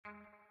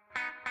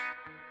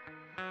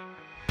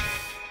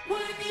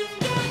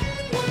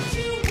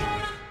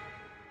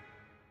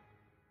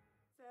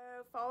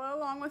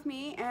with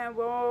me and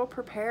we'll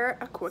prepare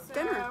a quick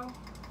dinner.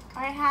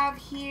 I have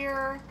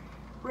here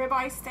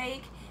ribeye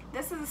steak.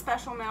 This is a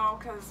special meal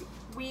because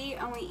we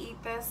only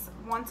eat this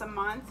once a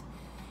month,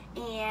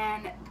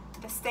 and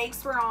the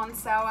steaks were on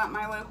sale at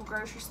my local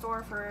grocery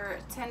store for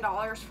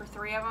 $10 for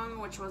 3 of them,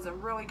 which was a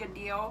really good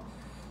deal.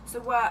 So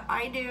what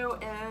I do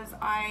is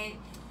I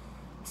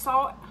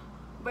salt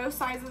both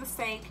sides of the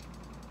steak,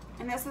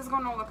 and this is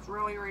going to look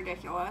really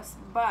ridiculous,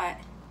 but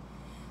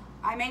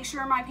I make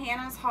sure my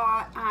pan is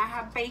hot. I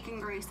have bacon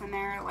grease in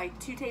there, like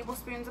 2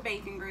 tablespoons of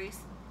bacon grease.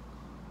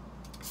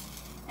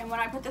 And when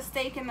I put the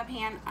steak in the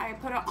pan, I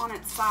put it on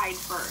its side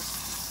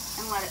first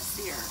and let it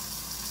sear.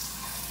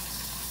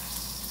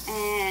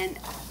 And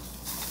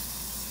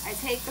I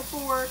take the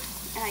fork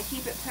and I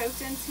keep it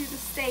poked into the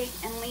steak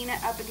and lean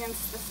it up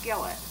against the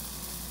skillet.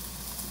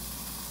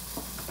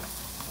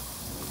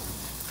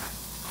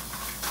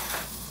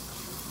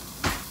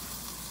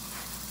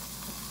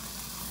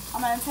 I'm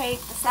going to take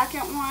the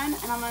second one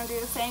and I'm going to do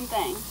the same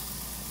thing.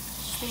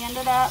 Stand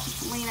it up,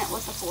 lean it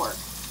with the fork.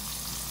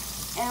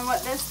 And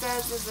what this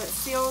does is it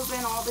seals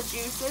in all the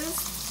juices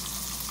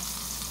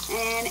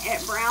and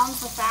it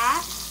browns the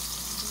fat,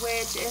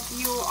 which if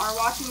you are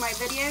watching my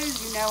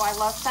videos, you know I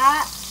love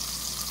fat.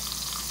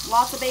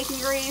 Lots of bacon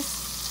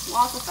grease,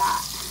 lots of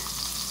fat.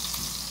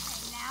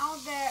 Okay, now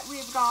that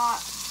we've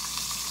got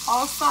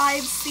all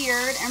sides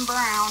seared and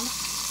browned,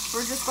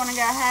 we're just going to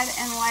go ahead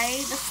and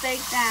lay the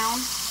steak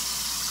down.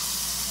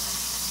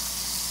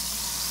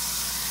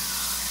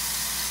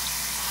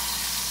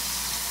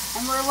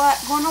 And we're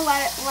going to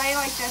let it lay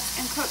like this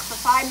and cook for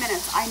 5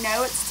 minutes. I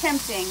know it's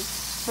tempting,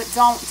 but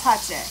don't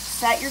touch it.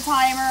 Set your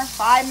timer,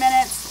 5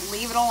 minutes,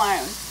 leave it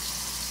alone.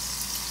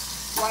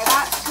 While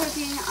that's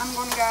cooking, I'm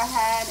going to go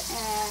ahead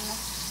and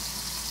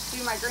do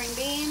my green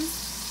beans.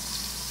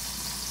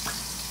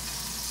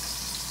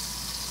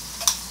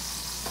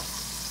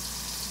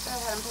 Go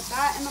ahead and put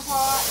that in the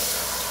pot.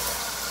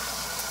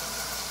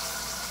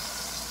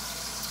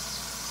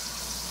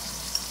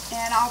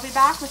 And I'll be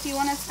back with you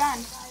when it's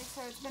done. So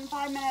it's been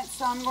 5 minutes,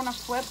 so I'm going to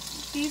flip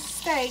these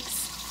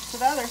steaks to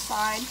the other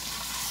side.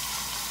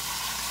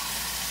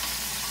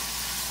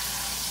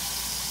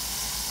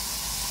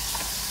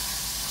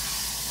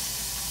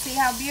 See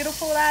how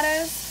beautiful that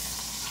is?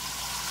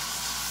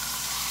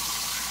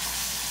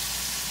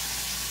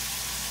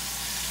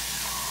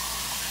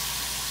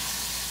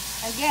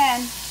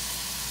 Again,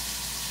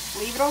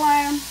 leave it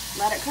alone,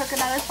 let it cook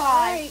another 5.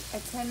 Right, a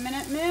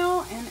 10-minute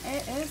meal and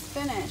it is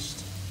finished.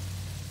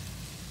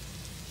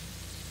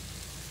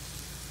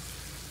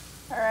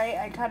 Alright,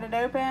 I cut it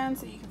open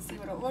so you can see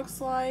what it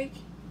looks like.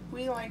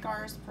 We like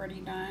ours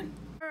pretty done.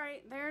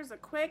 Alright, there's a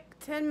quick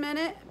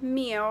 10-minute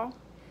meal.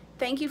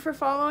 Thank you for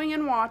following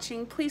and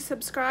watching. Please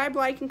subscribe,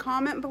 like, and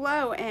comment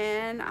below,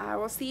 and I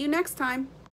will see you next time.